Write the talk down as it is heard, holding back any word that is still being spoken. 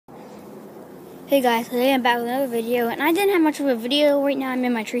Hey guys, today I'm back with another video, and I didn't have much of a video. Right now I'm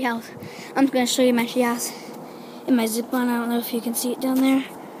in my treehouse. I'm just going to show you my treehouse in my zip line. I don't know if you can see it down there.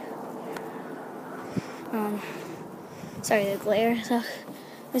 Sorry, the glare. So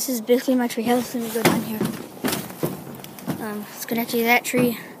this is basically my treehouse. Let me go down here. It's connected to that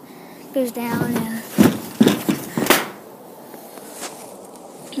tree. Goes down, and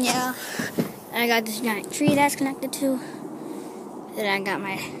yeah. And I got this giant tree that's connected to. Then I got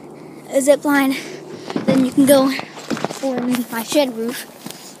my zip line. Then you can go for my shed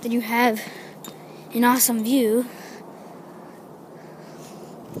roof. Then you have an awesome view.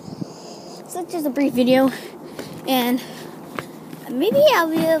 So that's just a brief video, and maybe I'll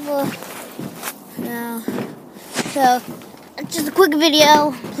be able. No. So it's just a quick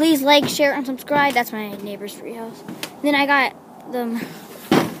video. Please like, share, and subscribe. That's my neighbor's treehouse. Then I got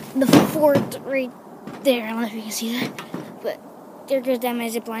the fort right there. I don't know if you can see that, but there goes down my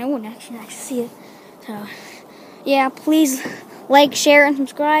zip line. I wouldn't actually see it. So, yeah, please like, share, and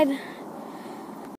subscribe.